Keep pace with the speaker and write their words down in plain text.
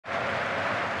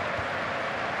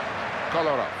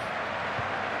Kolarov.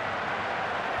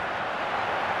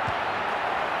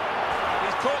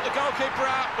 He's caught the goalkeeper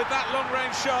out with that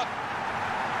long-range shot.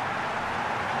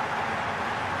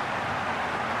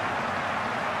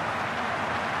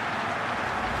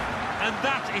 And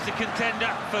that is a contender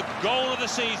for goal of the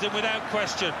season without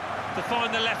question, to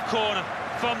find the left corner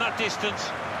from that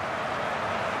distance.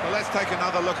 Well, let's take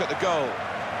another look at the goal.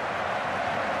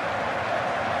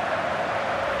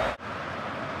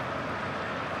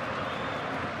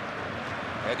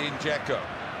 Edin Dzeko.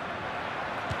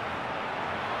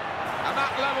 And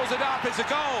that levels it up, it's a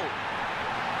goal.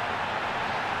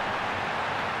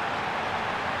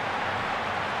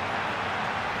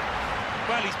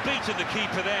 Well, he's beaten the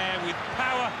keeper there with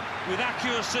power, with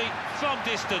accuracy, from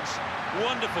distance.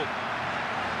 Wonderful.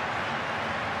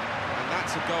 And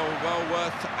that's a goal well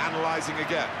worth analysing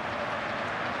again.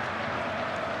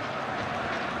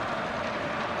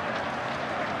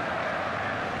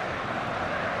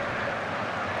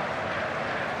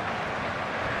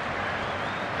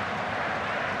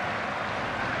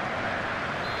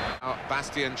 Now,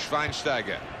 Bastian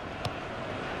Schweinsteiger.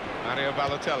 Mario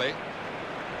Balotelli.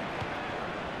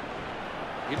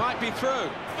 He might be through.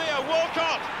 Theo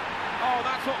Walcott! Oh,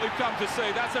 that's what we've come to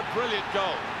see. That's a brilliant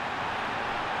goal.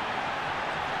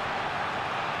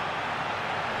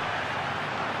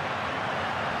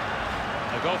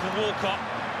 A goal from Walcott.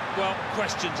 Well,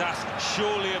 questions asked,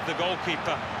 surely, of the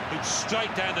goalkeeper, who's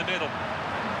straight down the middle.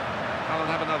 Alan,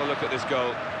 have another look at this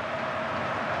goal.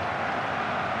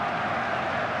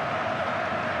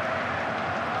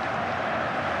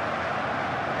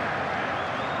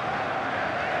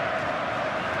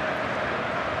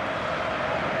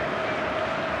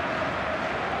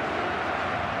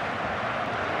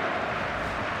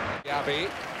 Gabi.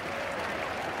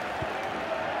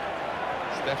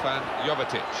 Stefan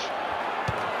Jovetic.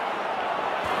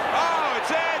 Oh,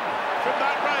 it's in from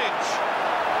that range.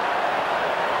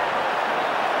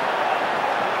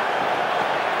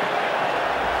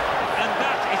 And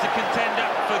that is a contender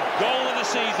for goal of the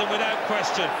season without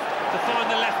question, to find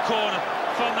the left corner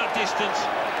from that distance.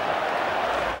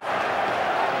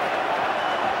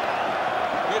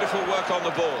 Beautiful work on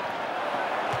the ball.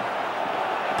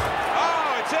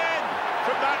 Oh, it's in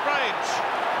from that range.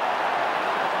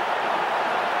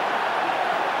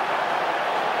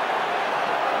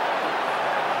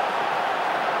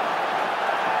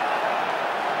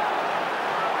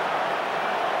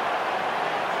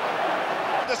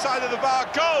 The side of the bar,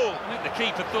 goal! I think the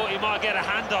keeper thought he might get a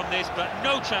hand on this, but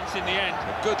no chance in the end.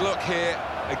 A good look here,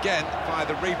 again, by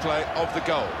the replay of the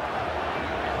goal.